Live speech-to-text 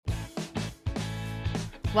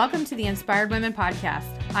Welcome to the Inspired Women Podcast.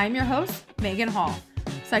 I'm your host, Megan Hall,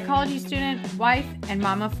 psychology student, wife, and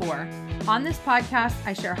mama of four. On this podcast,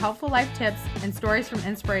 I share helpful life tips and stories from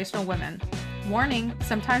inspirational women. Warning,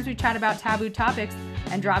 sometimes we chat about taboo topics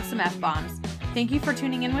and drop some F-bombs. Thank you for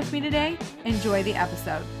tuning in with me today. Enjoy the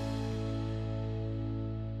episode.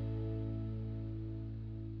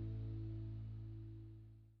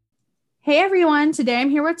 Hey everyone, today I'm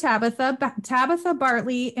here with Tabitha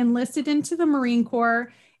Bartley, enlisted into the Marine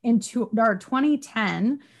Corps in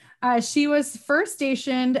 2010. She was first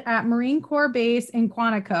stationed at Marine Corps Base in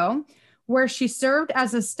Quantico, where she served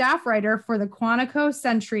as a staff writer for the Quantico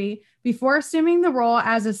Sentry before assuming the role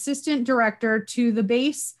as assistant director to the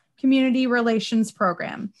base community relations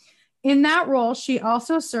program. In that role, she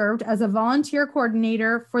also served as a volunteer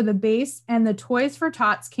coordinator for the base and the Toys for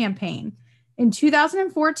Tots campaign. In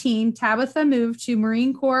 2014, Tabitha moved to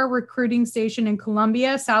Marine Corps Recruiting Station in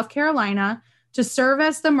Columbia, South Carolina, to serve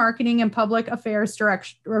as the Marketing and Public Affairs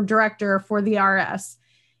Director for the RS.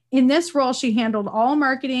 In this role, she handled all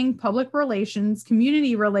marketing, public relations,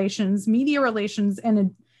 community relations, media relations,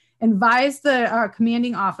 and advised the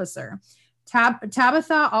commanding officer.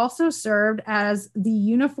 Tabitha also served as the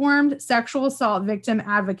uniformed sexual assault victim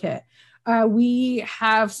advocate. We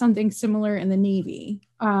have something similar in the Navy.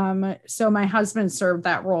 So my husband served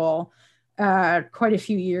that role quite a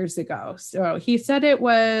few years ago. So he said it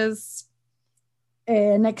was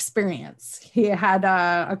an experience. He had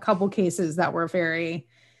a couple cases that were very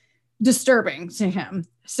disturbing to him.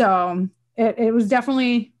 So it was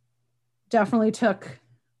definitely took,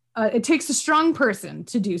 it takes a strong person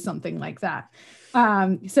to do something like that.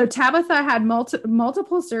 So Tabitha had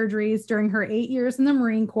multiple surgeries during her 8 years in the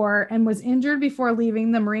Marine Corps and was injured before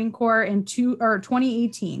leaving the Marine Corps in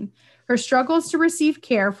 2018. Her struggles to receive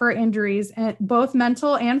care for injuries, both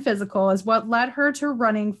mental and physical, is what led her to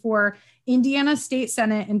running for Indiana State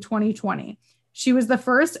Senate in 2020. She was the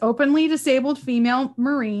first openly disabled female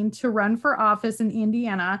Marine to run for office in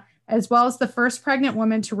Indiana, as well as the first pregnant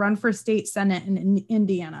woman to run for state Senate in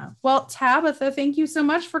Indiana. Well, Tabitha, thank you so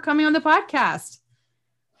much for coming on the podcast.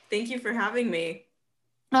 Thank you for having me.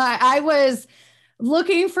 I was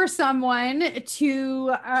looking for someone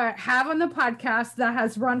to have on the podcast that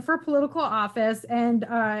has run for political office, and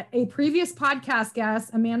a previous podcast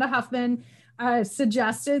guest, Amanda Huffman,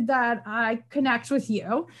 suggested that I connect with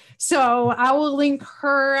you. So I will link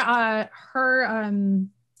her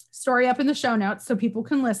story up in the show notes so people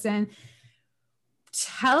can listen.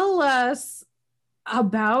 Tell us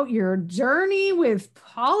about your journey with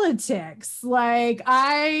politics. Like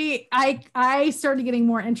I started getting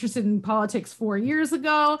more interested in politics 4 years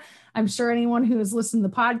ago. I'm sure anyone who has listened to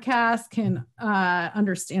the podcast can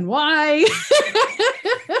understand why.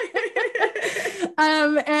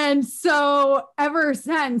 And so ever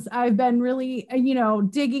since, I've been really,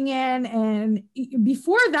 digging in. And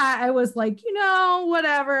before that, I was like,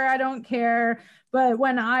 whatever, I don't care. But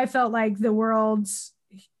when I felt like the world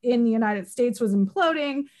in the United States was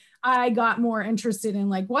imploding, I got more interested in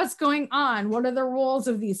like, what's going on? What are the roles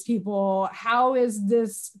of these people? How is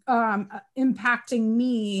this impacting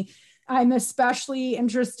me? I'm especially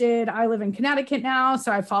interested. I live in Connecticut now,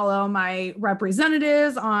 so I follow my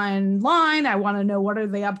representatives online. I want to know, what are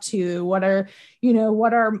they up to? What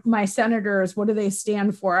are my senators? What do they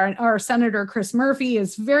stand for? Our Senator Chris Murphy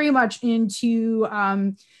is very much into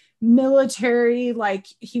military. Like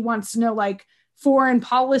he wants to know like foreign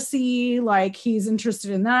policy. Like he's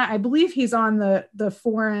interested in that. I believe he's on the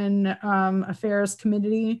Foreign Affairs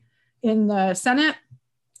Committee in the Senate.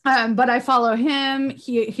 But I follow him.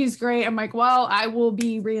 He's great. I'm like, well, I will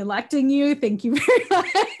be reelecting you. Thank you very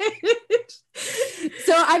much.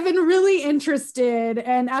 So I've been really interested.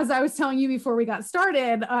 And as I was telling you before we got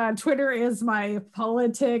started, Twitter is my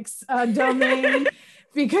politics domain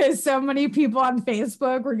because so many people on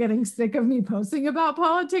Facebook were getting sick of me posting about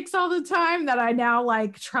politics all the time that I now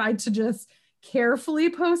like try to just carefully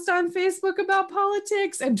post on Facebook about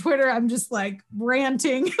politics, and Twitter, I'm just like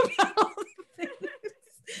ranting about things.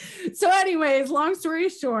 So anyways, long story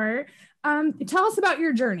short, tell us about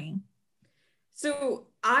your journey. So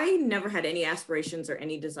I never had any aspirations or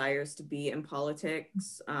any desires to be in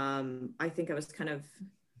politics. I think I was kind of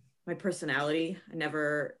my personality. I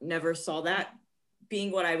never saw that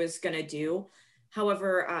being what I was going to do.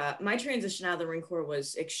 However, my transition out of the Marine Corps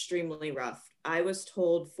was extremely rough. I was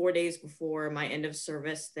told 4 days before my end of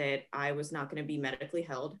service that I was not going to be medically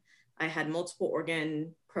held. I had multiple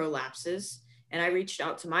organ prolapses. And I reached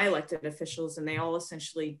out to my elected officials and they all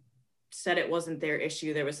essentially said it wasn't their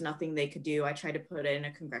issue. There was nothing they could do. I tried to put in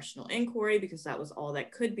a congressional inquiry because that was all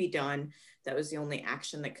that could be done. That was the only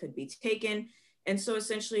action that could be taken. And so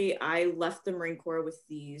essentially I left the Marine Corps with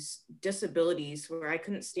these disabilities where I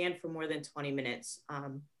couldn't stand for more than 20 minutes.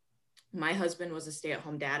 My husband was a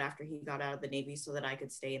stay-at-home dad after he got out of the Navy so that I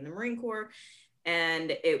could stay in the Marine Corps.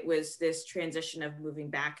 And it was this transition of moving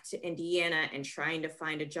back to Indiana and trying to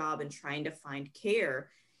find a job and trying to find care.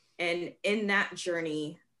 And in that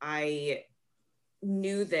journey, I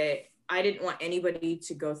knew that I didn't want anybody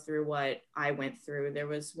to go through what I went through. There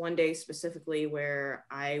was one day specifically where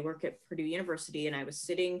I work at Purdue University and I was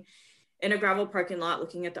sitting in a gravel parking lot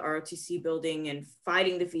looking at the ROTC building and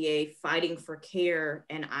fighting the VA, fighting for care.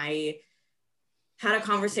 And I had a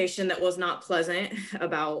conversation that was not pleasant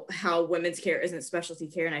about how women's care isn't specialty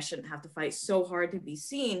care and I shouldn't have to fight so hard to be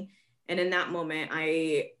seen. And in that moment,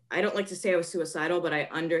 I don't like to say I was suicidal, but I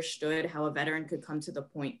understood how a veteran could come to the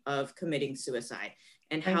point of committing suicide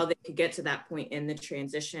and how they could get to that point in the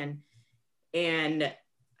transition. And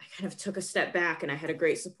I kind of took a step back, and I had a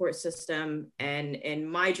great support system. And in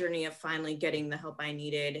my journey of finally getting the help I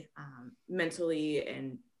needed mentally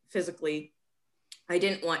and physically, I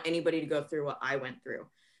didn't want anybody to go through what I went through.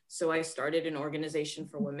 So I started an organization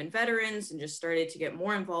for women veterans and just started to get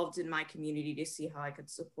more involved in my community to see how I could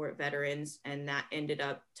support veterans. And that ended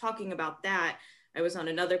up talking about that. I was on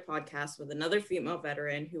another podcast with another female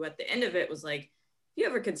veteran who at the end of it was like, "Have you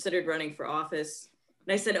ever considered running for office?"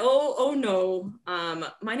 And I said, oh no.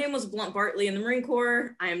 My name was Blunt Bartley in the Marine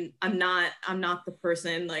Corps. I'm not the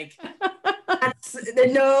person. Like,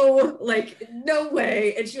 no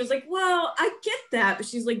way. And she was like, "Well, I get that." But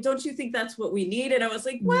she's like, "Don't you think that's what we need?" And I was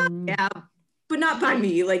like, "Well, yeah, but not by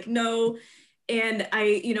me. Like, no." And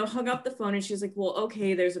I, hung up the phone and she's like, "Well,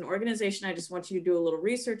 okay, there's an organization I just want you to do a little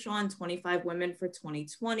research on, 25 women for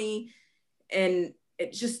 2020. And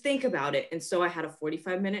just think about it." And so I had a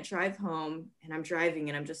 45-minute drive home, and I'm driving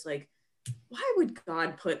and I'm just like, why would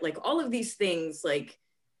God put like all of these things, like,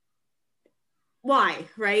 why?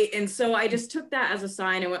 Right. And so I just took that as a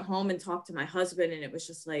sign. I went home and talked to my husband, and it was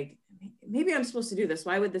just like, maybe I'm supposed to do this.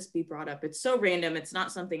 Why would this be brought up? It's so random. It's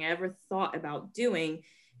not something I ever thought about doing.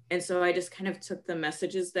 And so I just kind of took the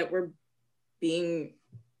messages that were being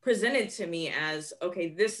presented to me as, okay,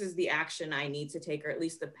 this is the action I need to take, or at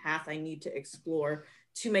least the path I need to explore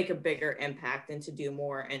to make a bigger impact and to do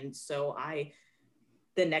more. And so I,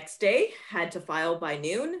 the next day, had to file by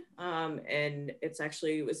noon. And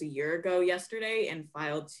it was a year ago yesterday, and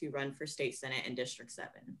filed to run for state Senate in District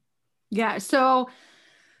 7. Yeah. So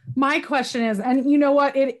my question is, and you know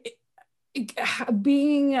what,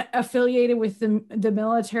 being affiliated with the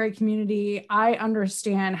military community, I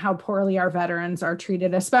understand how poorly our veterans are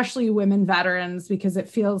treated, especially women veterans, because it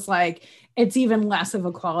feels like it's even less of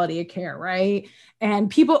a quality of care, right? And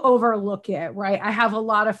people overlook it, right? I have a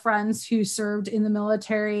lot of friends who served in the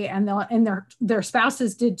military, and their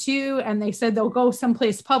spouses did too, and they said they'll go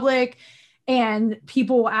someplace public and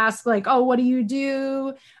people will ask like, "Oh, what do you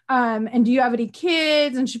do? And do you have any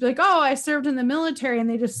kids?" And she'd be like, "Oh, I served in the military." And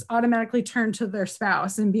they just automatically turn to their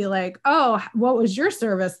spouse and be like, "Oh, what was your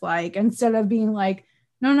service like?" Instead of being like,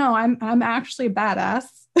 no, I'm actually a badass.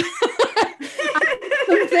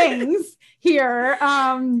 Some things here.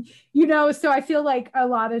 So I feel like a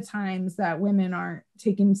lot of times that women aren't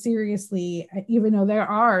taken seriously, even though there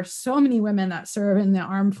are so many women that serve in the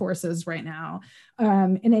armed forces right now.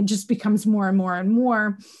 And it just becomes more and more and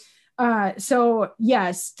more. So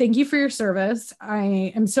yes, thank you for your service.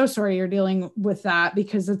 I am so sorry you're dealing with that,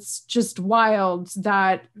 because it's just wild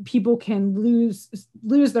that people can lose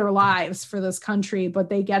their lives for this country, but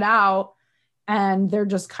they get out and they're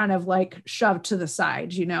just kind of like shoved to the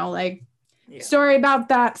side, like, yeah. Sorry about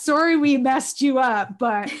that. Sorry we messed you up,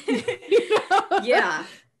 but Yeah.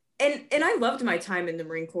 And I loved my time in the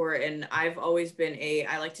Marine Corps, and I've always been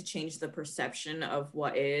I like to change the perception of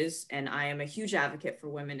what is, and I am a huge advocate for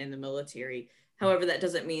women in the military. However, that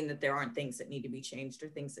doesn't mean that there aren't things that need to be changed or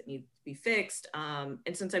things that need to be fixed. And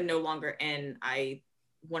since I'm no longer in, I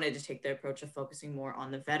wanted to take the approach of focusing more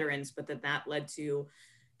on the veterans, but that led to,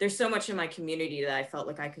 there's so much in my community that I felt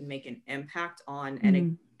like I could make an impact on.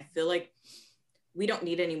 And I feel like we don't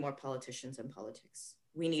need any more politicians in politics.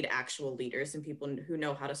 We need actual leaders and people who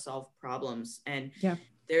know how to solve problems. And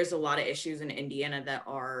there's a lot of issues in Indiana that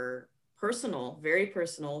are personal, very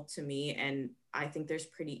personal to me. And I think there's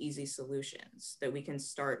pretty easy solutions that we can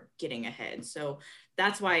start getting ahead. So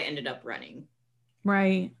that's why I ended up running.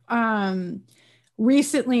 Right.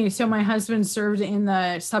 Recently, so my husband served in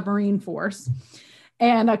the submarine force.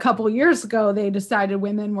 And a couple of years ago, they decided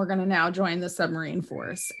women were going to now join the submarine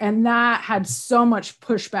force. And that had so much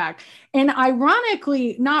pushback. And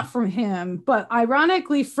ironically, not from him, but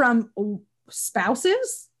ironically from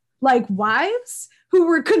spouses, like wives who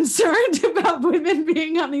were concerned about women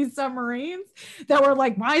being on these submarines that were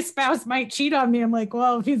like, my spouse might cheat on me. I'm like,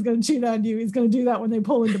 well, if he's going to cheat on you, he's going to do that when they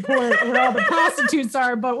pull into port where all the prostitutes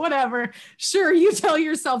are, but whatever. Sure, you tell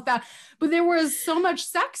yourself that. But there was so much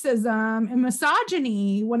sexism and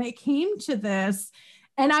misogyny when it came to this.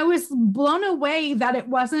 And I was blown away that it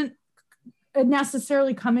wasn't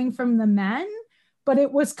necessarily coming from the men, but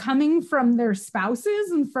it was coming from their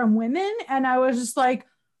spouses and from women. And I was just like,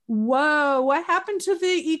 whoa, what happened to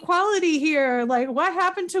the equality here? Like, what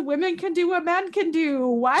happened to women can do what men can do?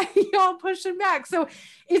 Why are y'all pushing back? So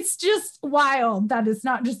it's just wild that it's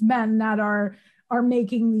not just men that are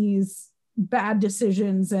making these bad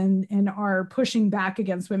decisions and are pushing back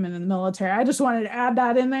against women in the military. I just wanted to add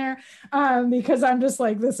that in there because I'm just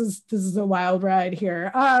like, this is a wild ride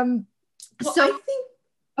here. Well, so I think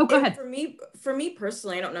go ahead. For me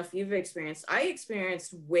personally, I don't know if you've experienced, I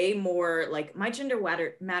experienced way more, like my gender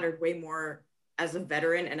mattered way more as a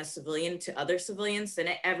veteran and a civilian to other civilians than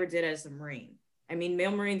it ever did as a Marine. I mean, male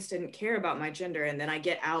Marines didn't care about my gender. And then I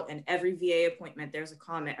get out and every VA appointment, there's a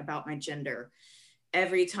comment about my gender.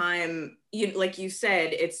 Every time like you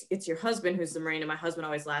said, it's your husband who's the Marine. And my husband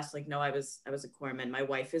always laughs like, no, I was a corpsman. My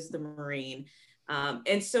wife is the Marine.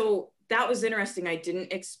 And so that was interesting. I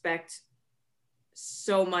didn't expect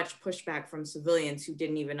so much pushback from civilians who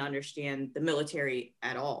didn't even understand the military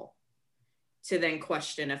at all to then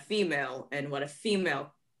question a female and what a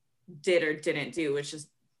female did or didn't do, which is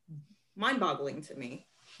mind-boggling to me.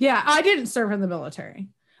 Yeah, I didn't serve in the military.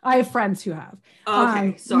 I have friends who have.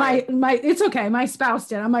 Okay, sorry. My it's okay. My spouse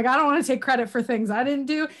did. I'm like, I don't want to take credit for things I didn't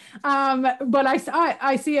do. But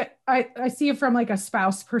I see it. I see it from like a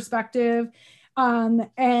spouse perspective.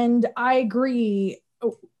 And I agree.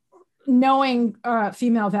 Knowing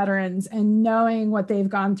female veterans and knowing what they've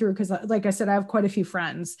gone through, because like I said, I have quite a few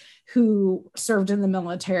friends who served in the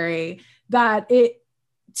military, that it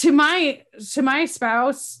to my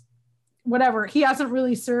spouse, whatever, he hasn't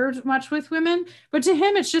really served much with women, but to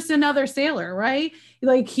him it's just another sailor, right?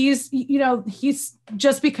 Like he's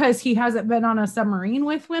just because he hasn't been on a submarine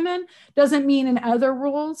with women doesn't mean in other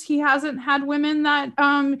roles he hasn't had women that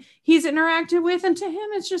he's interacted with, and to him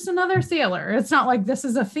it's just another sailor. It's not like this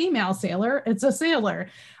is a female sailor, it's a sailor.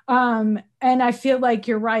 And I feel like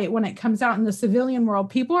you're right, when it comes out in the civilian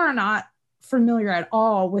world, people are not familiar at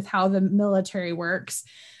all with how the military works.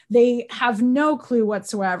 They have no clue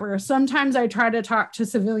whatsoever. Sometimes I try to talk to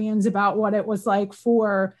civilians about what it was like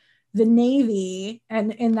for the Navy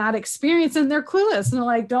and in that experience, and they're clueless. And they're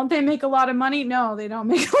like, don't they make a lot of money? No, they don't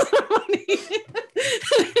make a lot of money.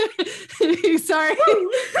 Sorry.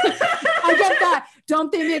 I get that.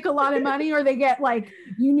 Don't they make a lot of money? Or they get like,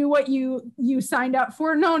 you knew what you signed up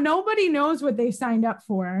for? No, nobody knows what they signed up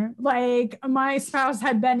for. Like my spouse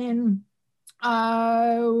had been in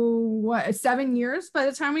 7 years by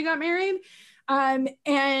the time we got married.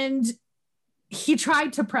 And he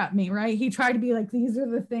tried to prep me, right? He tried to be like, these are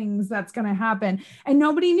the things that's going to happen. And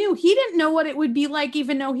nobody knew. He didn't know what it would be like,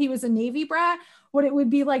 even though he was a Navy brat, what it would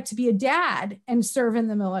be like to be a dad and serve in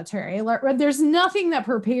the military. There's nothing that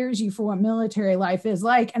prepares you for what military life is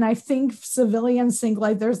like. And I think civilians think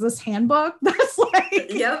like there's this handbook that's like,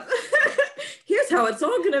 yep, here's how it's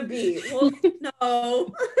all going to be. Well,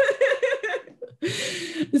 no.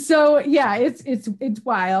 So yeah, it's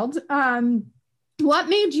wild. What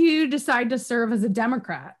made you decide to serve as a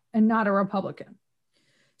Democrat and not a Republican?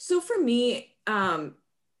 So for me, my husband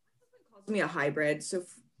calls me a hybrid.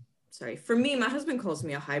 For me, my husband calls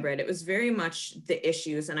me a hybrid. It was very much the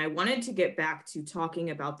issues, and I wanted to get back to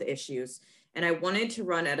talking about the issues, and I wanted to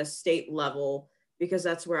run at a state level because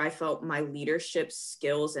that's where I felt my leadership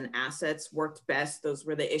skills and assets worked best. Those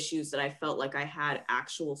were the issues that I felt like I had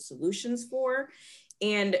actual solutions for.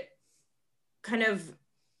 And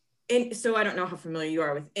so I don't know how familiar you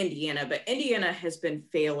are with Indiana, but Indiana has been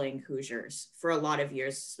failing Hoosiers for a lot of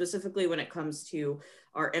years, specifically when it comes to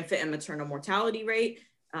our infant and maternal mortality rate,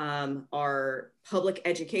 our public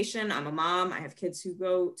education. I'm a mom, I have kids who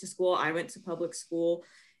go to school. I went to public school.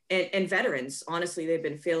 And veterans, honestly, they've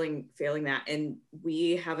been failing that. And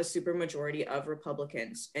we have a super majority of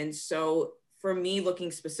Republicans. And so for me,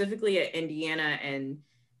 looking specifically at Indiana and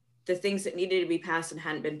the things that needed to be passed and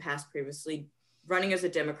hadn't been passed previously, running as a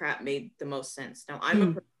Democrat made the most sense. Now, I'm a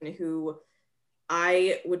person who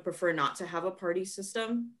I would prefer not to have a party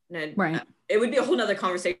system. And right. It would be a whole nother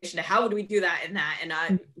conversation to how would we do that and that. And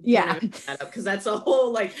I because that's a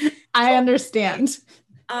whole I understand.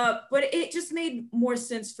 But it just made more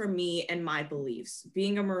sense for me and my beliefs.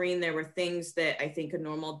 Being a Marine, there were things that I think a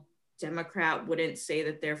normal Democrat wouldn't say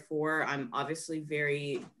that they're for. I'm obviously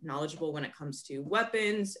very knowledgeable when it comes to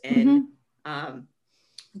weapons and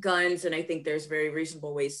guns. And I think there's very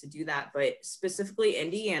reasonable ways to do that. But specifically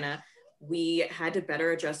Indiana, we had to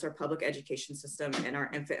better address our public education system and our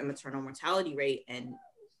infant and maternal mortality rate. And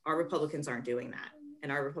our Republicans aren't doing that.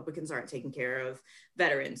 And our Republicans aren't taking care of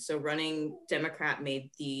veterans. So running Democrat made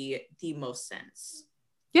the most sense.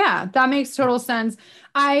 Yeah, that makes total sense.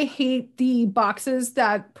 I hate the boxes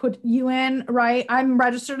that put you in, right? I'm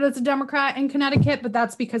registered as a Democrat in Connecticut, but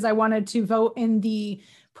that's because I wanted to vote in the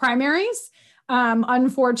primaries.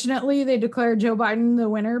 Unfortunately, they declared Joe Biden the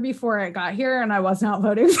winner before I got here, and I was not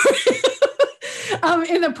voting for him.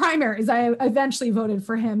 In the primaries, I eventually voted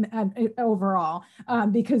for him overall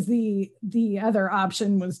because the other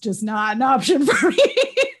option was just not an option for me.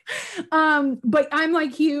 But I'm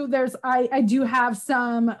like you, I do have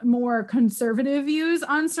some more conservative views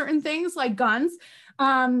on certain things like guns.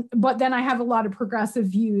 But then I have a lot of progressive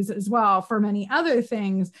views as well for many other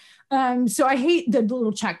things. So I hate the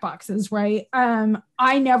little check boxes, right?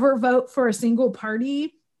 I never vote for a single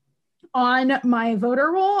party on my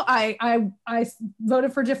voter roll. I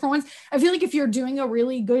voted for different ones. I feel like if you're doing a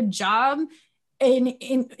really good job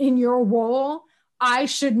in your role, I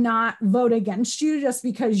should not vote against you just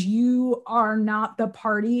because you are not the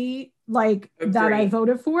party like Agreed. That I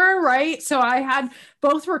voted for, right? So I had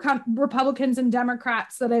both Republicans and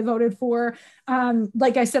Democrats that I voted for.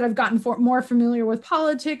 Like I said, I've gotten more familiar with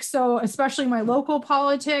politics, so especially my local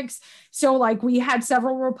politics. So like we had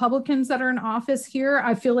several Republicans that are in office here.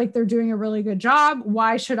 I feel like they're doing a really good job.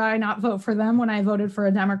 Why should I not vote for them when I voted for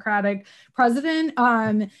a Democratic president?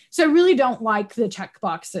 So I really don't like the check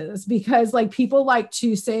boxes because like people like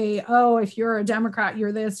to say, oh, if you're a Democrat,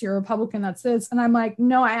 you're this, you're a Republican, that's this. And I'm like,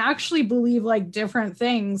 no, I actually believe like different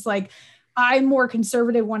things. Like I'm more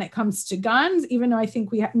conservative when it comes to guns, even though I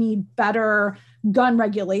think we need better gun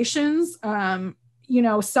regulations.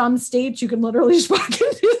 Some states you can literally just walk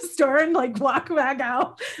into the store and like walk back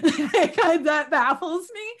out. That baffles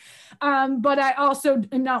me. But I also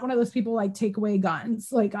am not one of those people like take away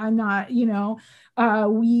guns. Like I'm not,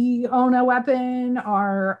 we own a weapon.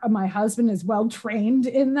 My husband is well trained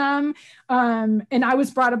in them. And I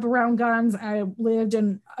was brought up around guns. I lived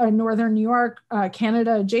in northern New York,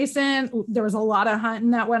 Canada adjacent. There was a lot of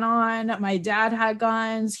hunting that went on. My dad had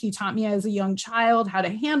guns. He taught me as a young child how to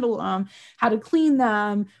handle them, how to clean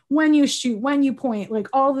them, when you shoot, when you point, like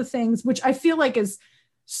all the things, which I feel like is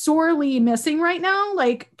sorely missing right now.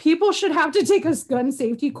 Like people should have to take a gun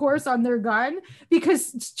safety course on their gun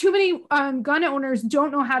because too many gun owners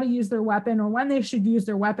don't know how to use their weapon or when they should use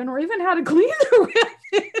their weapon or even how to clean their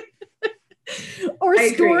weapon or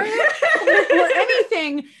store it or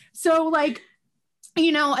anything. So like,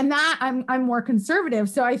 and that I'm more conservative.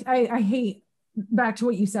 So I hate, back to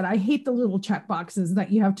what you said, I hate the little check boxes that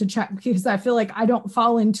you have to check because I feel like I don't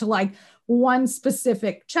fall into like one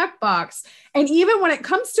specific checkbox. And even when it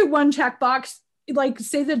comes to one checkbox, like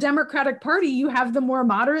say the Democratic Party, you have the more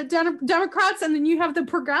moderate Democrats and then you have the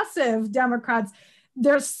progressive Democrats.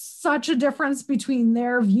 There's such a difference between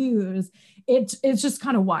their views. It's just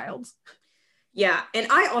kind of wild. Yeah. And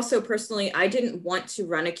I also personally, I didn't want to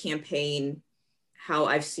run a campaign how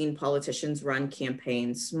I've seen politicians run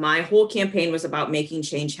campaigns. My whole campaign was about making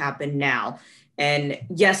change happen now. And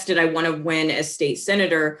yes, did I want to win as state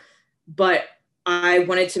senator, but I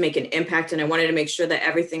wanted to make an impact and I wanted to make sure that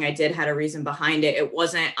everything I did had a reason behind it. It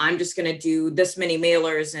wasn't, I'm just going to do this many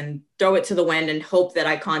mailers and throw it to the wind and hope that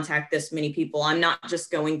I contact this many people. I'm not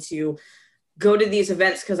just going to go to these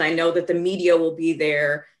events because I know that the media will be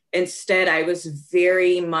there. Instead, I was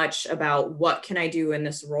very much about what can I do in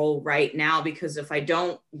this role right now? Because if I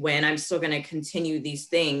don't win, I'm still going to continue these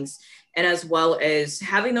things. And as well as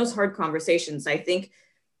having those hard conversations, I think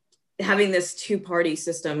having this two-party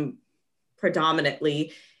system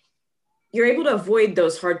predominantly, you're able to avoid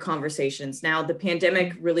those hard conversations. Now, the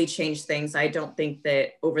pandemic really changed things. I don't think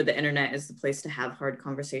that over the internet is the place to have hard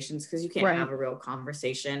conversations because you can't have a real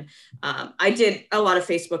conversation. I did a lot of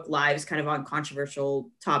Facebook Lives kind of on controversial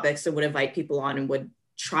topics and would invite people on and would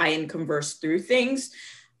try and converse through things.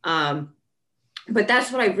 But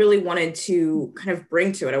that's what I really wanted to kind of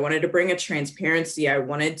bring to it. I wanted to bring a transparency. I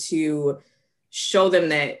wanted to show them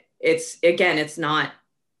that it's not,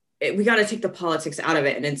 we got to take the politics out of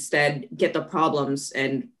it and instead get the problems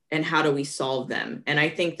and how do we solve them. And I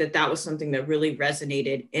think that was something that really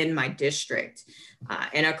resonated in my district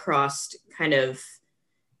and across kind of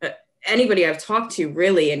anybody I've talked to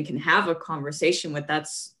really and can have a conversation with.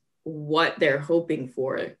 That's what they're hoping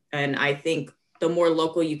for. And I think the more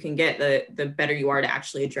local you can get, the better you are to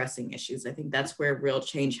actually addressing issues. I think that's where real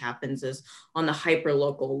change happens, is on the hyper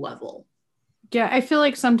local level. Yeah, I feel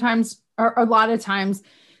like sometimes, or a lot of times,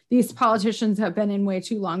 these politicians have been in way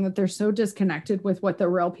too long that they're so disconnected with what the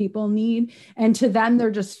real people need. And to them,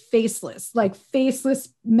 they're just faceless, like faceless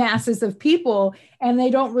masses of people. And they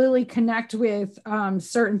don't really connect with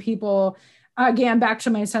certain people. Again, back to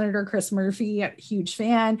my Senator Chris Murphy, huge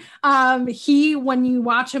fan. He, when you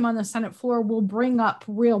watch him on the Senate floor, will bring up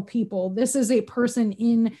real people. This is a person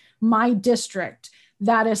in my district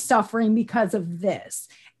that is suffering because of this.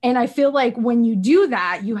 And I feel like when you do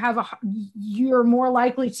that, you're more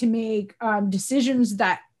likely to make decisions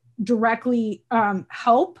that directly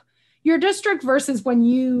help your district versus when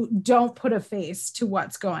you don't put a face to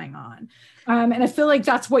what's going on. And I feel like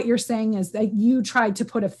that's what you're saying, is that you tried to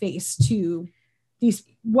put a face to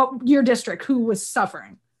your district who was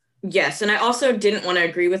suffering. Yes. And I also didn't want to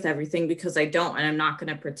agree with everything, because I don't, and I'm not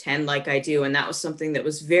going to pretend like I do. And that was something that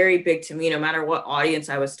was very big to me. No matter what audience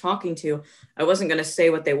I was talking to, I wasn't going to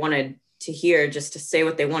say what they wanted to hear, just to say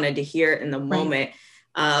what they wanted to hear in the moment.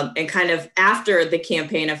 And kind of after the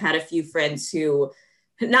campaign, I've had a few friends who,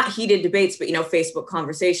 not heated debates, but, Facebook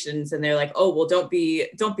conversations. And they're like, oh, well, don't be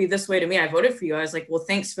this way to me. I voted for you. I was like, well,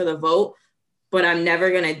 thanks for the vote, but I'm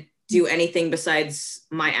never going to do anything besides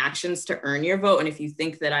my actions to earn your vote. And if you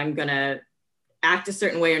think that I'm going to act a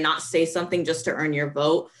certain way or not say something just to earn your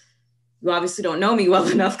vote, you obviously don't know me well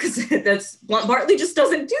enough, because Bartley just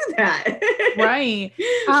doesn't do that. Right.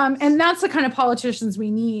 And that's the kind of politicians we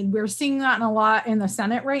need. We're seeing that a lot in the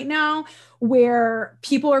Senate right now, where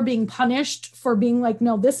people are being punished for being like,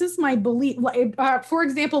 no, this is my belief. For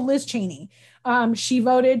example, Liz Cheney. She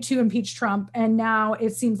voted to impeach Trump, and now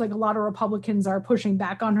it seems like a lot of Republicans are pushing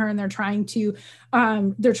back on her, and they're trying to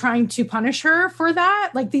punish her for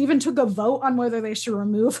that. Like, they even took a vote on whether they should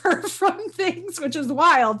remove her from things, which is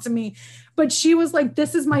wild to me. But she was like,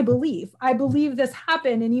 this is my belief. I believe this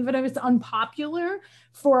happened. And even if it's unpopular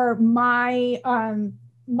for my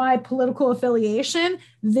political affiliation,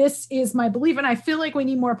 this is my belief. And I feel like we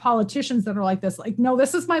need more politicians that are like this. Like, no,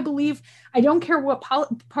 this is my belief. I don't care what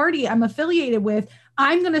party I'm affiliated with.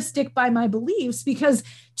 I'm going to stick by my beliefs, because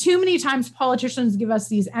too many times politicians give us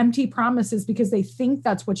these empty promises because they think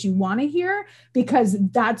that's what you want to hear, because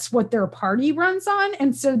that's what their party runs on.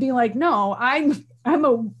 Instead of being like, no, I'm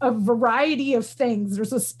a variety of things.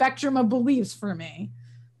 There's a spectrum of beliefs for me.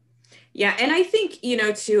 Yeah. And I think,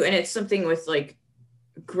 too, and it's something with like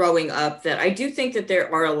growing up, that I do think that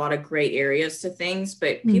there are a lot of gray areas to things,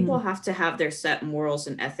 but people have to have their set morals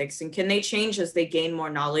and ethics. And can they change as they gain more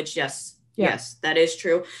knowledge? Yes. Yeah. Yes, that is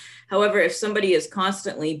true. However, if somebody is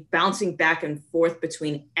constantly bouncing back and forth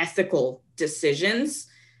between ethical decisions,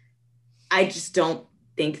 I just don't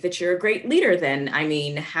think that you're a great leader then. I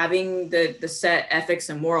mean, having the set ethics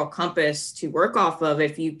and moral compass to work off of,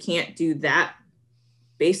 if you can't do that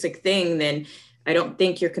basic thing, then I don't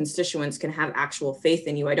think your constituents can have actual faith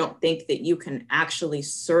in you. I don't think that you can actually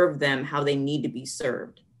serve them how they need to be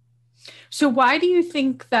served. So why do you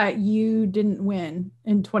think that you didn't win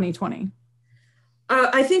in 2020?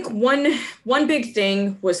 I think one big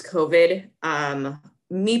thing was COVID.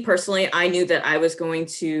 Me personally, I knew that I was going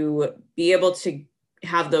to be able to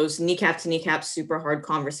have those kneecap to kneecap super hard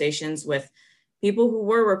conversations with people who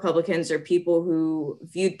were Republicans or people who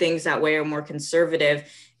viewed things that way or more conservative.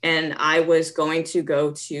 And I was going to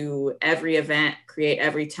go to every event, create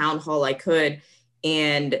every town hall I could.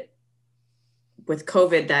 And with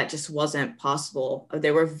COVID, that just wasn't possible.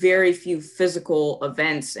 There were very few physical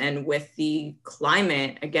events. And with the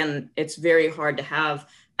climate, again, it's very hard to have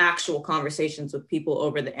actual conversations with people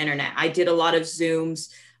over the internet. I did a lot of Zooms.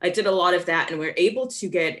 I did a lot of that. And we were able to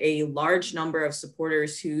get a large number of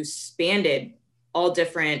supporters who spanned all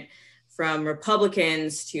different, from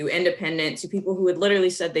Republicans to independent to people who had literally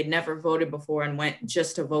said they'd never voted before and went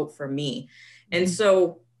just to vote for me. And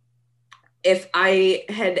so if I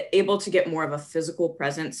had able to get more of a physical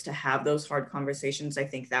presence to have those hard conversations, I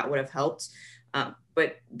think that would have helped.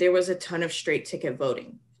 But there was a ton of straight ticket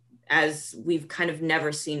voting, as we've kind of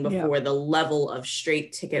never seen before, the level of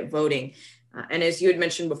straight ticket voting. And as you had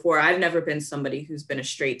mentioned before, I've never been somebody who's been a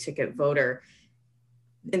straight ticket voter.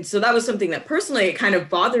 And so that was something that personally it kind of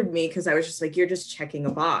bothered me, because I was just like, you're just checking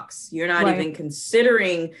a box. You're not even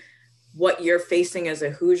considering what you're facing as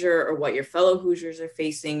a Hoosier or what your fellow Hoosiers are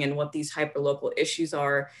facing and what these hyperlocal issues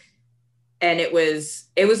are. And it was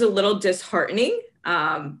a little disheartening.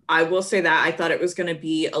 I will say that I thought it was going to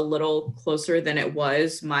be a little closer than it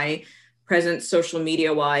was. My presence social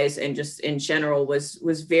media wise and just in general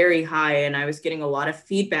was very high. And I was getting a lot of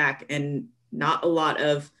feedback and not a lot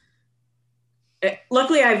of,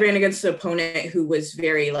 luckily I ran against an opponent who was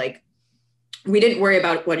very like, we didn't worry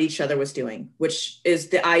about what each other was doing, which is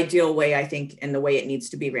the ideal way, I think, and the way it needs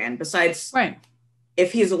to be ran. Besides,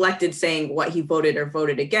 if he's elected, saying what he voted or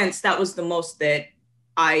voted against. That was the most that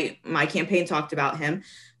my campaign talked about him.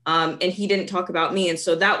 And he didn't talk about me. And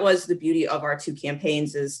so that was the beauty of our two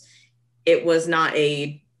campaigns, is it was not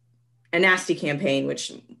a nasty campaign,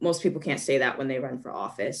 which most people can't say that when they run for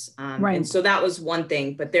office. Right. And so that was one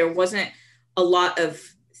thing, but there wasn't a lot of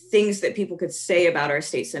things that people could say about our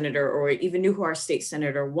state senator, or even knew who our state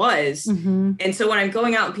senator was. Mm-hmm. And so when I'm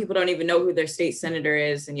going out and people don't even know who their state senator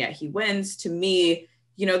is, and yet he wins, to me,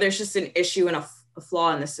 you know, there's just an issue and a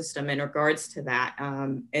flaw in the system in regards to that.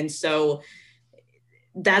 And so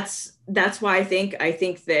that's why I think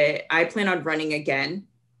that I plan on running again.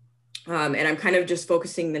 And I'm kind of just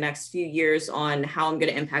focusing the next few years on how I'm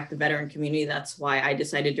going to impact the veteran community. That's why I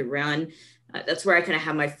decided to run. That's where I kind of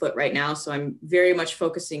have my foot right now. So I'm very much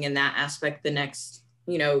focusing in that aspect the next,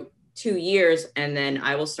 2 years. And then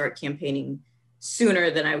I will start campaigning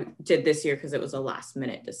sooner than I did this year, because it was a last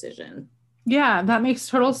minute decision. Yeah, that makes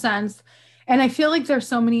total sense. And I feel like there's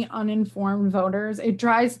so many uninformed voters. It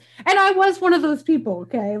drives, and I was one of those people,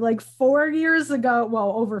 okay? Like 4 years ago,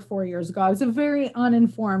 well, over 4 years ago, I was a very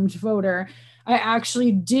uninformed voter. I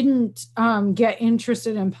actually didn't get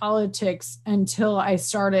interested in politics until I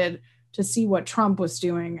started to see what Trump was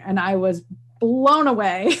doing. And I was blown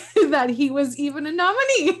away that he was even a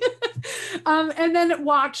nominee. And then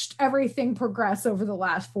watched everything progress over the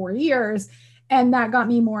last 4 years. And that got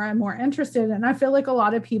me more and more interested. And I feel like a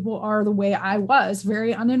lot of people are the way I was,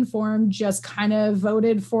 very uninformed, just kind of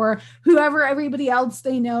voted for whoever everybody else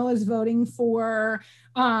they know is voting for.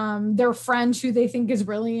 Their friend who they think is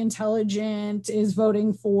really intelligent is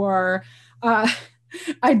voting for.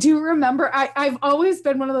 I do remember, I've always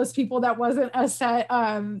been one of those people that wasn't a set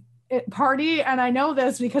party. And I know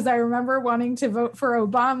this because I remember wanting to vote for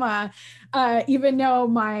Obama, even though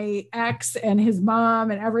my ex and his mom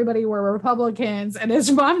and everybody were Republicans. And his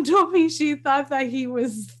mom told me she thought that he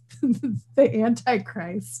was the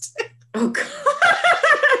Antichrist. Oh, God.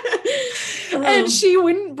 And she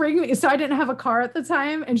wouldn't bring me. So I didn't have a car at the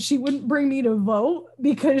time, and she wouldn't bring me to vote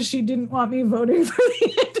because she didn't want me voting for the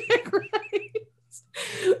Antichrist.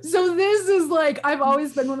 So this is like, I've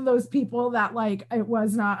always been one of those people that like, it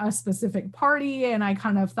was not a specific party. And I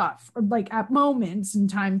kind of thought like at moments in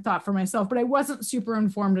time thought for myself, but I wasn't super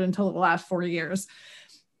informed until the last 4 years.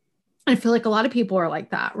 I feel like a lot of people are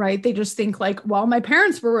like that, right? They just think like, well, my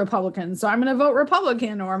parents were Republicans, so I'm going to vote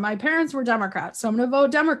Republican, or my parents were Democrats, so I'm going to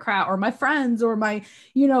vote Democrat, or my friends, or my,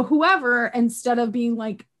 whoever, instead of being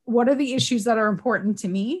like, what are the issues that are important to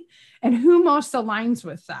me? And who most aligns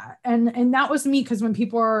with that? And that was me, because when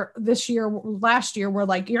people are last year were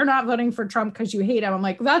like, you're not voting for Trump because you hate him. I'm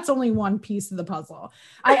like, that's only one piece of the puzzle.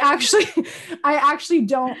 I actually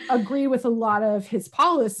don't agree with a lot of his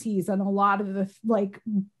policies and a lot of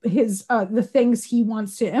the things he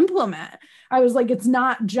wants to implement. I was like, it's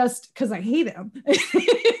not just because I hate him.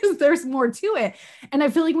 There's more to it. And I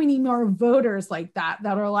feel like we need more voters like that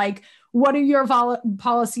are like, what are your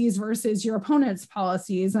policies versus your opponent's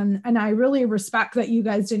policies? And I really respect that you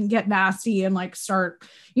guys didn't get nasty and like start,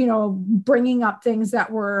 bringing up things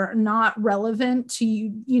that were not relevant to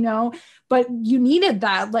you, but you needed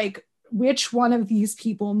that, like, which one of these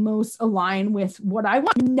people most align with what I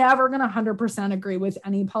want. I'm never going to 100% agree with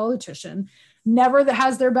any politician. Never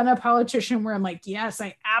has there been a politician where I'm like, yes,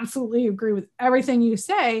 I absolutely agree with everything you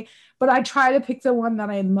say, but I try to pick the one that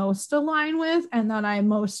I most align with and that I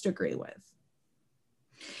most agree with.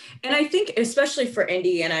 And I think, especially for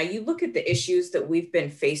Indiana, you look at the issues that we've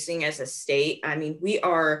been facing as a state. I mean, we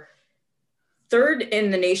are third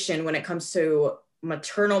in the nation when it comes to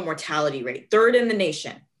maternal mortality rate, third in the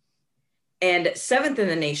nation, and seventh in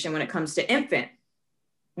the nation when it comes to infant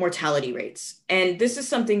mortality rates. And this is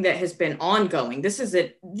something that has been ongoing.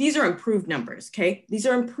 These are improved numbers. Okay. These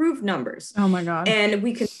are improved numbers. Oh my God. And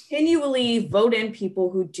we continually vote in people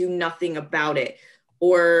who do nothing about it,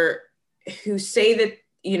 or who say that,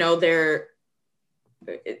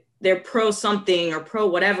 they're pro something or pro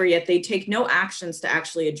whatever, yet they take no actions to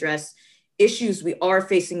actually address issues we are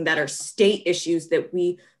facing that are state issues that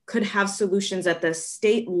we could have solutions at the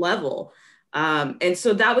state level. And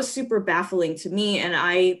so that was super baffling to me. And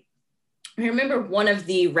I remember one of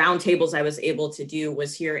the roundtables I was able to do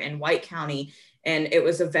was here in White County, and it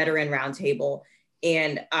was a veteran roundtable.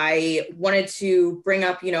 And I wanted to bring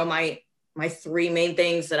up, my three main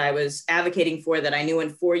things that I was advocating for, that I knew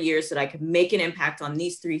in 4 years that I could make an impact on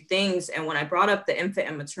these three things. And when I brought up the infant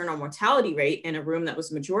and maternal mortality rate in a room that was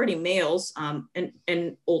majority males,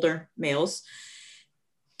 and older males,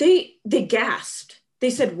 they gasped. They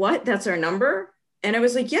said, "What? That's our number?" And I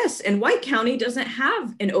was like, yes. And White County doesn't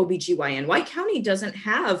have an OBGYN. White County doesn't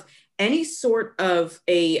have any sort of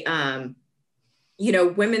a,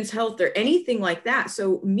 women's health or anything like that.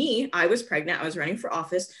 So I was pregnant, I was running for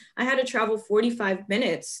office. I had to travel 45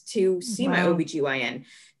 minutes to see my OBGYN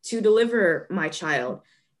to deliver my child.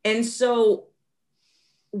 And so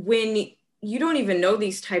when you don't even know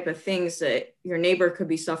these type of things, that your neighbor could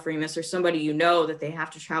be suffering this, or somebody, that they have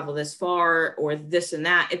to travel this far or this and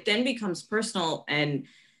that, it then becomes personal. And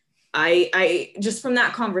I just from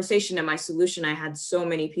that conversation and my solution, I had so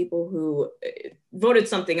many people who voted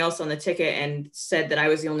something else on the ticket and said that I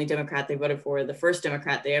was the only Democrat they voted for, the first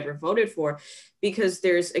Democrat they ever voted for, because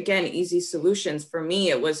there's, again, easy solutions. For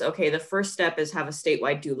me, it was, okay, the first step is have a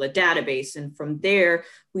statewide doula database. And from there,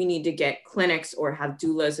 we need to get clinics or have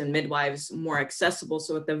doulas and midwives more accessible.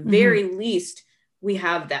 So at the very least, we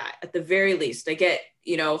have that. At the very least, I get,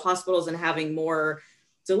 hospitals and having more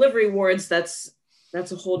delivery wards, that's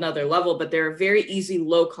a whole nother level, but there are very easy,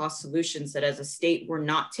 low cost solutions that as a state we're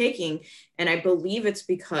not taking. And I believe it's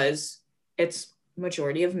because it's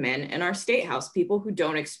majority of men in our state house, people who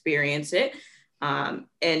don't experience it.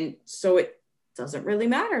 And so it doesn't really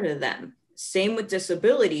matter to them. Same with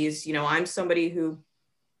disabilities. I'm somebody who,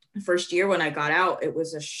 first year when I got out, it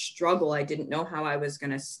was a struggle. I didn't know how I was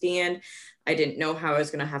going to stand. I didn't know how I was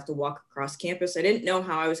going to have to walk across campus. I didn't know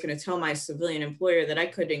how I was going to tell my civilian employer that I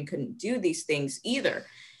couldn't do these things either.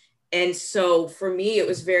 And so for me, it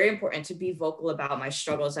was very important to be vocal about my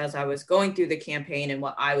struggles as I was going through the campaign and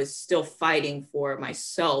what I was still fighting for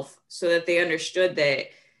myself, so that they understood that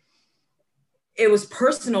it was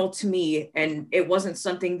personal to me and it wasn't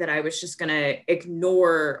something that I was just going to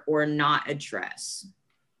ignore or not address.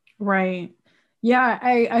 Right. Yeah,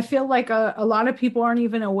 I feel like a lot of people aren't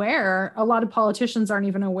even aware. A lot of politicians aren't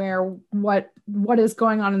even aware what is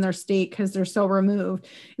going on in their state because they're so removed.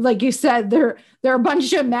 Like you said, they're a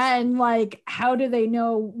bunch of men. Like, how do they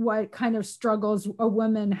know what kind of struggles a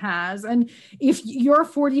woman has? And if you're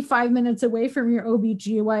 45 minutes away from your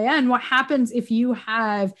OBGYN, what happens if you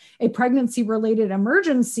have a pregnancy related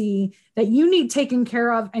emergency that you need taken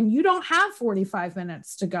care of and you don't have 45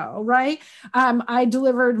 minutes to go, right? I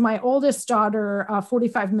delivered my oldest daughter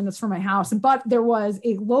 45 minutes from my house, but there was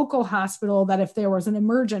a local hospital that if there was an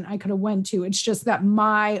emergent, I could have went to. It's just that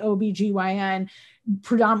my OBGYN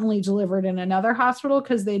predominantly delivered in another hospital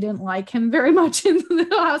because they didn't like him very much in the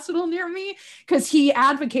hospital near me, because he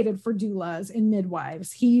advocated for doulas and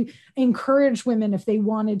midwives. He encouraged women, if they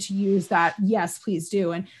wanted to use that, yes, please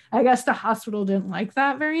do. And I guess the hospital didn't like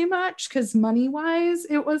that very much because money wise,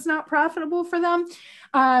 it was not profitable for them.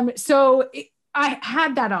 I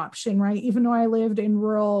had that option, right? Even though I lived in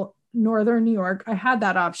rural northern New York, I had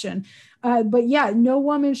that option. But yeah, no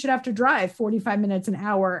woman should have to drive 45 minutes, an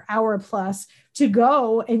hour plus to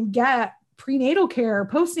go and get prenatal care,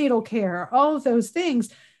 postnatal care, all of those things.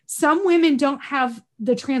 Some women don't have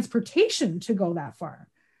the transportation to go that far.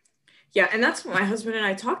 Yeah, and that's what my husband and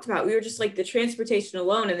I talked about. We were just like, the transportation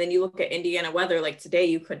alone, and then you look at Indiana weather, like today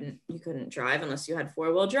you couldn't drive unless you had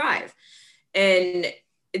 4-wheel drive. And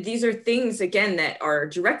these are things, again, that are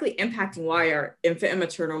directly impacting why our infant and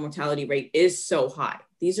maternal mortality rate is so high.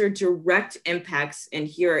 These are direct impacts, and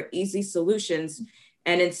here are easy solutions.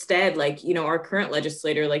 And instead, like, our current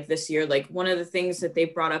legislator, like this year, like one of the things that they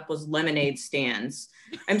brought up was lemonade stands.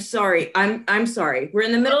 I'm sorry. I'm sorry. We're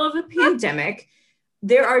in the middle of a pandemic.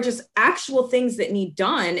 There are just actual things that need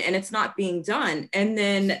done, and it's not being done. And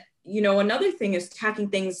then, another thing is tacking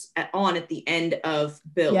things on at the end of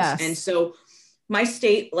bills. Yes. And so my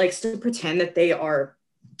state likes to pretend that they are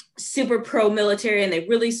super pro-military and they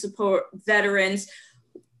really support veterans.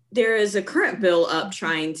 There is a current bill up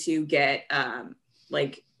trying to get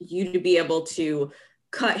you to be able to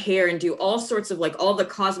cut hair and do all sorts of all the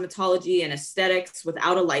cosmetology and aesthetics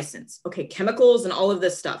without a license. Okay, chemicals and all of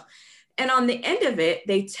this stuff. And on the end of it,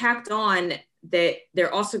 they tacked on that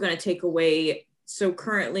they're also going to take away. So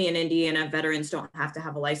currently in Indiana, veterans don't have to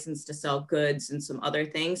have a license to sell goods and some other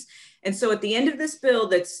things. And so at the end of this bill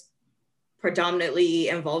that's predominantly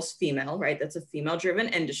involves female, right? That's a female-driven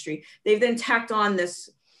industry. They've then tacked on this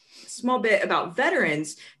small bit about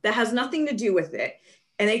veterans that has nothing to do with it.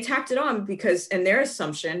 And they tacked it on because, in their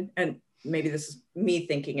assumption, and maybe this is me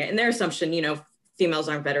thinking it, in their assumption, females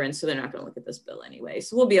aren't veterans, so they're not going to look at this bill anyway.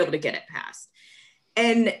 So we'll be able to get it passed.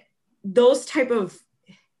 And those type of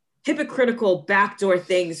hypocritical backdoor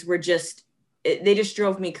things were they just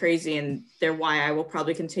drove me crazy, and they're why I will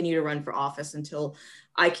probably continue to run for office until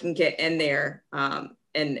I can get in there.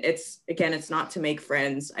 And it's not to make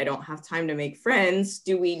friends. I don't have time to make friends.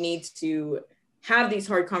 Do we need to have these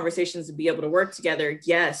hard conversations to be able to work together?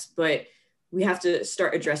 Yes, but we have to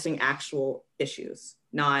start addressing actual issues,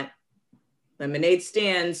 not lemonade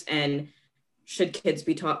stands and should kids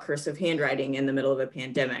be taught cursive handwriting in the middle of a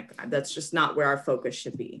pandemic? That's just not where our focus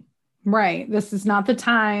should be. Right. This is not the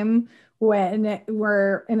time when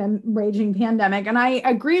we're in a raging pandemic. And I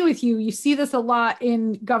agree with you. You see this a lot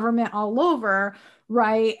in government all over,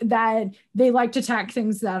 right? That they like to tack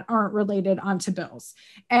things that aren't related onto bills.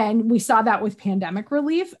 And we saw that with pandemic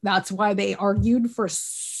relief. That's why they argued for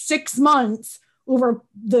 6 months over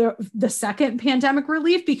the second pandemic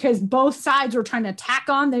relief, because both sides were trying to tack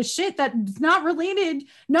on this shit that's not related,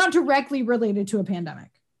 not directly related to a pandemic.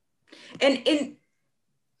 And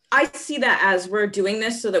I see that as we're doing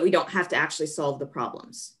this so that we don't have to actually solve the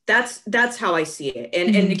problems. That's how I see it.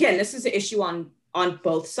 And again, this is an issue on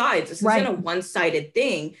both sides. This isn't a one-sided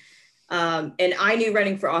thing. And I knew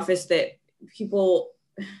running for office that people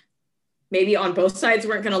maybe on both sides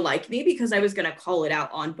weren't going to like me, because I was going to call it out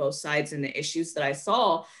on both sides and the issues that I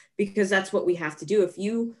saw, because that's what we have to do. If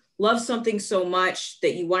you love something so much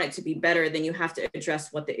that you want it to be better, then you have to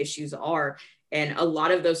address what the issues are. And a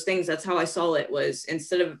lot of those things, that's how I saw it, was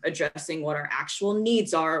instead of addressing what our actual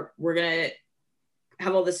needs are, we're going to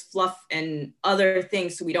have all this fluff and other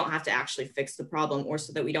things so we don't have to actually fix the problem, or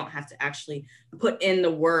so that we don't have to actually put in the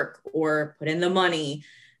work or put in the money,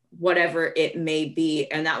 whatever it may be.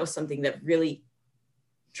 And that was something that really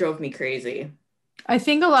drove me crazy. I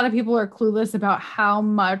think a lot of people are clueless about how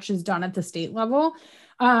much is done at the state level.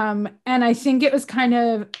 And I think it was kind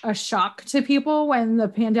of a shock to people when the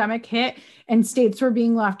pandemic hit and states were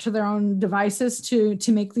being left to their own devices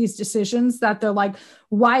to make these decisions, that they're like,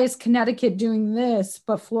 why is Connecticut doing this,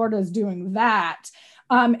 but Florida's doing that?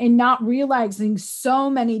 And not realizing so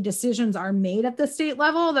many decisions are made at the state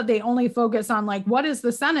level that they only focus on like, what is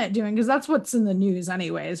the Senate doing? Because that's what's in the news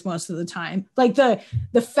anyways, most of the time, like the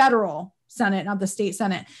federal Senate, not the state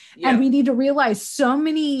Senate. Yeah. And we need to realize so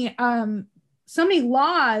many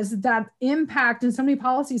laws that impact and so many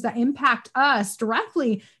policies that impact us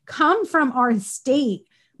directly come from our state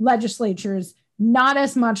legislatures, not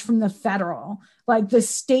as much from the federal. Like the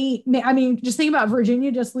state, I mean, just think about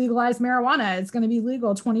Virginia just legalized marijuana. It's going to be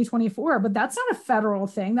legal 2024, but that's not a federal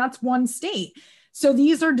thing. That's one state. So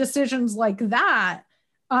these are decisions like that,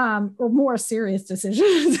 or more serious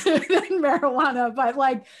decisions than marijuana, but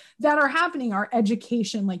like that are happening. Our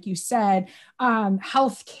education, like you said,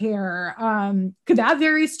 healthcare, that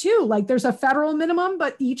varies too. Like there's a federal minimum,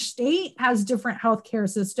 but each state has different healthcare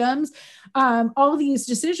systems. All these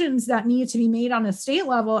decisions that need to be made on a state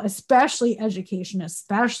level, especially education,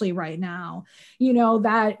 especially right now, you know,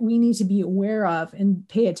 that we need to be aware of and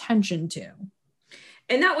pay attention to.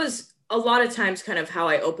 And that was a lot of times kind of how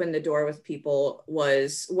I opened the door with people,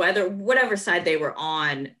 was whatever side they were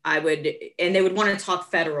on, and they would want to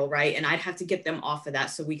talk federal, right? And I'd have to get them off of that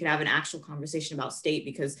so we could have an actual conversation about state,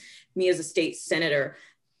 because me as a state senator,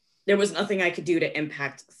 there was nothing I could do to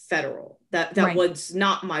impact federal. That right. was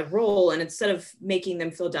not my role. And instead of making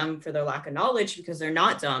them feel dumb for their lack of knowledge, because they're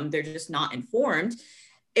not dumb, they're just not informed,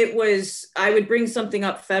 I would bring something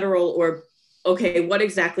up federal, or okay, what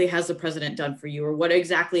exactly has the president done for you? Or what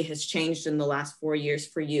exactly has changed in the last 4 years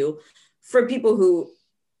for you? For people who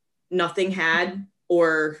nothing had,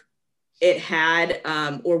 or it had,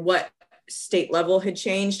 or what state level had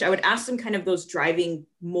changed, I would ask them kind of those driving,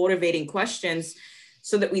 motivating questions,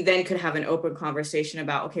 so that we then could have an open conversation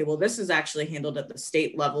about, okay, well, this is actually handled at the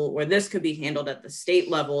state level, or this could be handled at the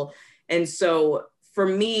state level. And so for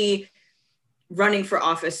me, running for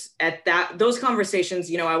office at those conversations,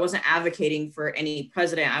 you know, I wasn't advocating for any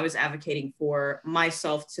president. I was advocating for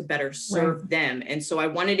myself to better serve right. them. And so I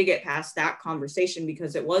wanted to get past that conversation,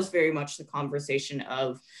 because it was very much the conversation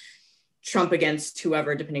of Trump against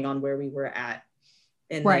whoever, depending on where we were at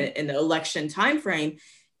in the election timeframe.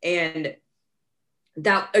 And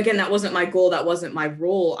that wasn't my goal. That wasn't my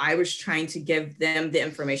role. I was trying to give them the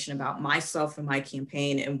information about myself and my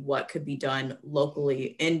campaign and what could be done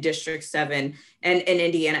locally in District 7 and in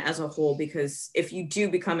Indiana as a whole. Because if you do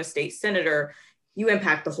become a state senator, you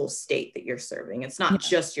impact the whole state that you're serving. It's not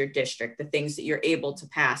just your district, the things that you're able to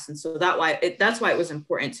pass. And so that's why it was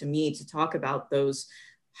important to me to talk about those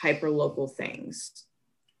hyper local things.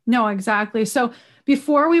 No, exactly. So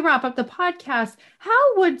before we wrap up the podcast,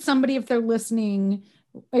 how would somebody, if they're listening,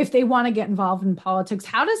 if they want to get involved in politics,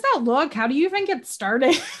 how does that look? How do you even get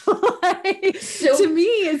started? To me,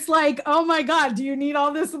 it's like, oh my God, do you need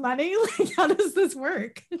all this money? Like, how does this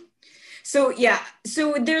work? So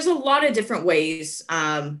there's a lot of different ways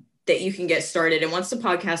that you can get started. And once the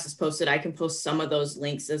podcast is posted, I can post some of those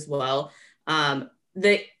links as well.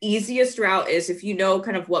 The easiest route is, if you know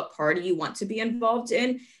kind of what party you want to be involved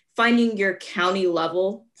in, finding your county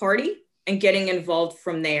level party and getting involved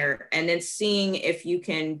from there, and then seeing if you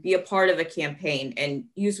can be a part of a campaign and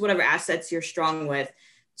use whatever assets you're strong with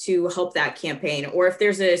to help that campaign. Or if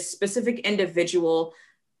there's a specific individual,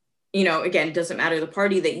 you know, again, it doesn't matter the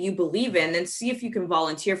party that you believe in, then see if you can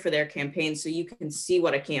volunteer for their campaign so you can see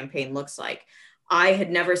what a campaign looks like. I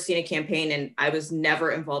had never seen a campaign, and I was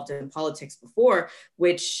never involved in politics before,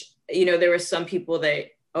 which, you know, there were some people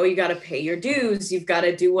that, oh, you got to pay your dues, you've got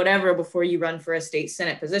to do whatever before you run for a state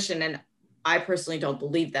Senate position. And I personally don't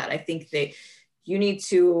believe that. I think that you need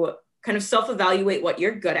to kind of self-evaluate what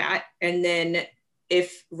you're good at. And then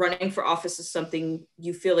if running for office is something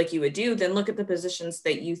you feel like you would do, then look at the positions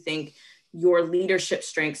that you think your leadership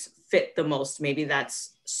strengths fit the most. Maybe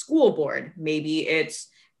that's school board, maybe it's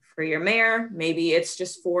for your mayor, maybe it's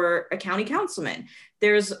just for a county councilman.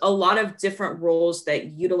 There's a lot of different roles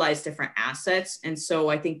that utilize different assets. And so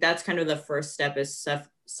I think that's kind of the first step, is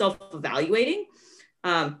self-evaluating.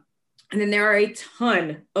 And then there are a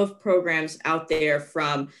ton of programs out there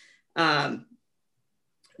from,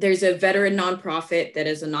 there's a veteran nonprofit that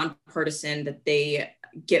is a nonpartisan, that they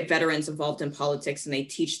get veterans involved in politics and they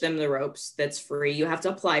teach them the ropes. That's free. You have to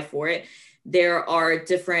apply for it. There are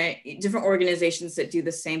different organizations that do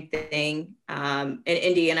the same thing. In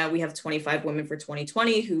Indiana, we have 25 Women for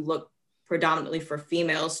 2020 who look predominantly for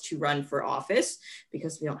females to run for office,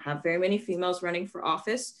 because we don't have very many females running for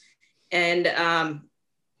office. And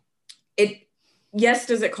yes,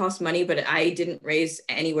 does it cost money? But I didn't raise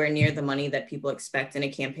anywhere near the money that people expect in a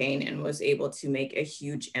campaign, and was able to make a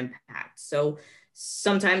huge impact. So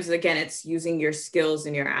sometimes, again, it's using your skills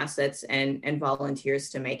and your assets and volunteers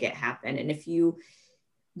to make it happen. And if you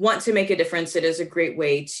want to make a difference, it's a great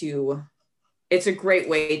way to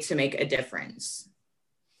make a difference.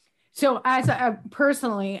 So as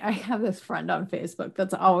personally, I have this friend on Facebook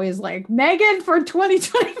that's always like, Megan for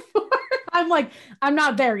 2024. I'm like, I'm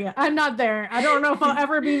not there yet. I'm not there. I don't know if I'll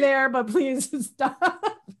ever be there, but please stop.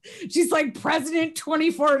 She's like, President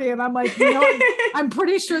 2040. And I'm like, you know, I'm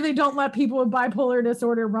pretty sure they don't let people with bipolar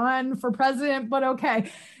disorder run for president, but okay.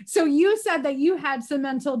 So you said that you had some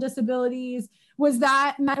mental disabilities. Was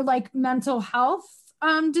that like mental health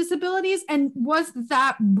disabilities? And was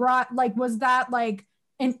that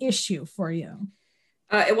an issue for you?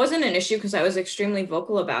 It wasn't an issue because I was extremely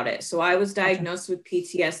vocal about it. So I was diagnosed with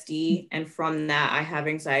PTSD, and from that I have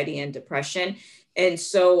anxiety and depression. And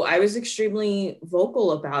so I was extremely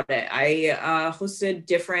vocal about it. I hosted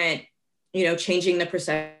different, changing the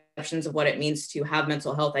perceptions of what it means to have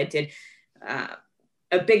mental health. I did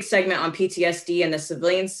a big segment on PTSD in the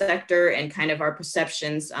civilian sector and kind of our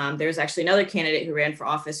perceptions. There's actually another candidate who ran for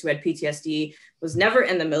office who had PTSD, was never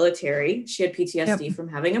in the military. She had PTSD from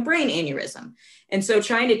having a brain aneurysm. And so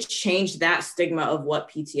trying to change that stigma of what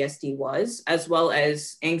PTSD was, as well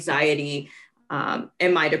as anxiety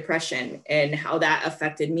and my depression and how that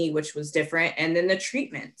affected me, which was different. And then the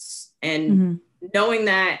treatments and knowing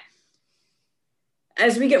that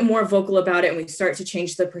as we get more vocal about it and we start to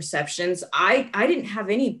change the perceptions, I didn't have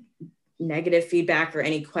any negative feedback or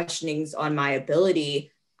any questionings on my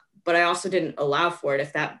ability, but I also didn't allow for it,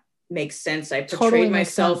 if that makes sense. I portrayed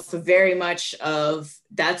myself very much of,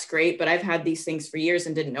 that's great, but I've had these things for years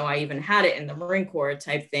and didn't know I even had it in the Marine Corps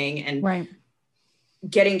type thing. And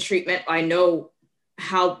getting treatment, I know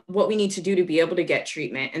what we need to do to be able to get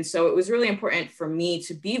treatment. And so it was really important for me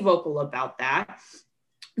to be vocal about that,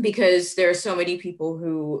 because there are so many people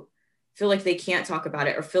who feel like they can't talk about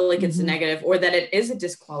it or feel like it's a negative or that it is a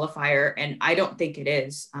disqualifier. And I don't think it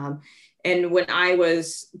is. And when I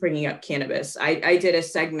was bringing up cannabis, I did a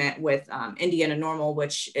segment with Indiana Normal,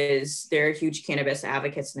 which is, they're huge cannabis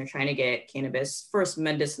advocates, and they're trying to get cannabis first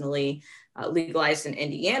medicinally legalized in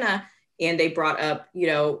Indiana. And they brought up,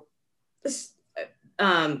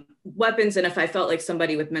 weapons, and if I felt like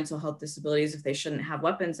somebody with mental health disabilities, if they shouldn't have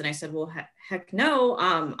weapons. And I said, well, heck no,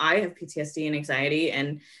 I have PTSD and anxiety,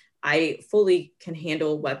 and I fully can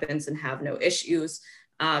handle weapons and have no issues,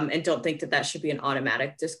 and don't think that should be an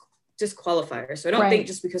automatic disqualifier. So I don't think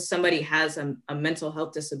just because somebody has a mental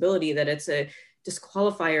health disability that it's a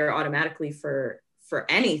disqualifier automatically for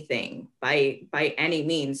anything by any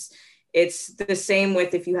means. It's the same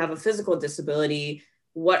with if you have a physical disability,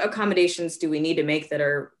 what accommodations do we need to make that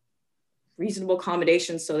are reasonable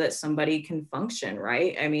accommodations so that somebody can function,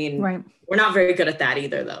 right? I mean, we're not very good at that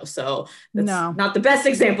either, though. So that's not the best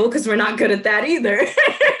example, because we're not good at that either.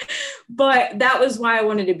 But that was why I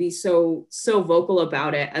wanted to be so vocal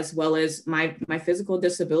about it, as well as my physical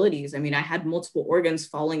disabilities. I mean, I had multiple organs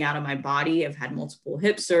falling out of my body. I've had multiple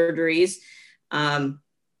hip surgeries. And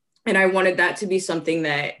I wanted that to be something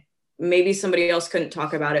that maybe somebody else couldn't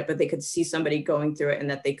talk about it, but they could see somebody going through it and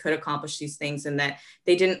that they could accomplish these things and that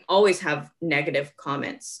they didn't always have negative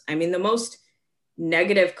comments. I mean, the most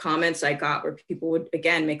negative comments I got where people would,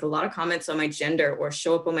 again, make a lot of comments on my gender or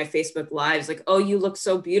show up on my Facebook lives like, oh, you look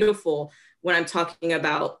so beautiful, when I'm talking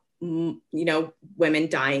about, you know, women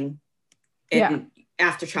dying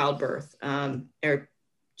after childbirth, or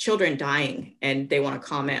children dying, and they want to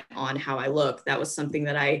comment on how I look. That was something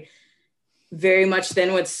that I very much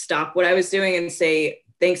then would stop what I was doing and say,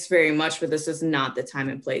 thanks very much, but this is not the time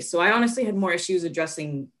and place. So I honestly had more issues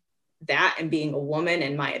addressing that and being a woman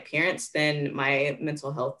and my appearance than my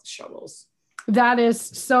mental health struggles. That is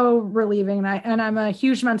so relieving. And I'm a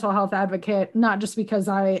huge mental health advocate, not just because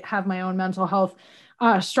I have my own mental health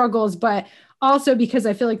struggles, but also because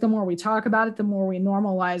I feel like the more we talk about it, the more we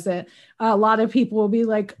normalize it. A lot of people will be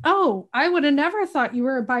like, oh, I would have never thought you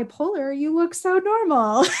were bipolar. You look so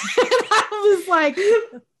normal. And I was like,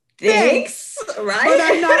 thanks. Right. But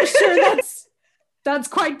I'm not sure that's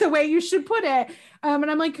quite the way you should put it.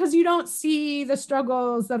 And I'm like, because you don't see the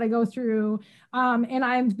struggles that I go through. And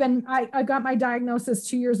I got my diagnosis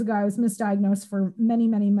 2 years ago. I was misdiagnosed for many,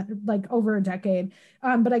 like over a decade.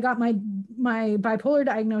 But I got my bipolar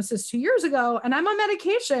diagnosis 2 years ago, and I'm on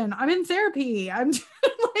medication. I'm in therapy. I'm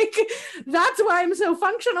like, that's why I'm so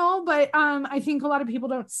functional. But I think a lot of people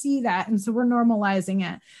don't see that. And so we're normalizing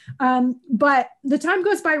it. But the time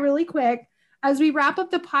goes by really quick. As we wrap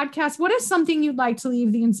up the podcast, what is something you'd like to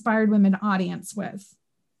leave the Inspired Women audience with?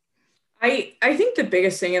 I think the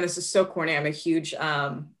biggest thing, and this is so corny, I'm a huge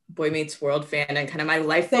Boy Meets World fan, and kind of my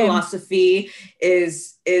life philosophy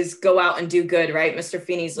is go out and do good, right? Mr.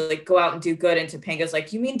 Feeney's like, go out and do good. And Topanga's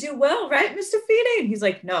like, you mean do well, right, Mr. Feeney? And he's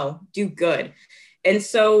like, no, do good. And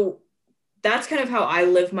so that's kind of how I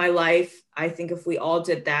live my life. I think if we all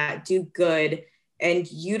did that, do good and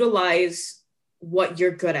utilize what you're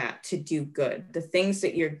good at to do good, the things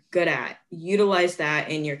that you're good at, utilize that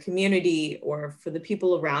in your community or for the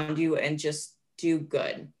people around you and just do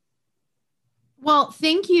good. Well,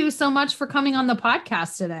 thank you so much for coming on the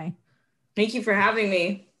podcast today. Thank you for having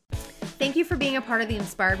me. Thank you for being a part of the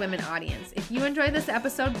Inspired Women audience. If you enjoyed this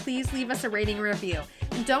episode, please leave us a rating and review.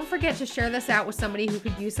 And don't forget to share this out with somebody who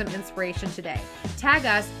could use some inspiration today. Tag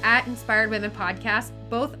us at Inspired Women Podcast,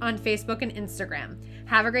 both on Facebook and Instagram.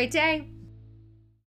 Have a great day.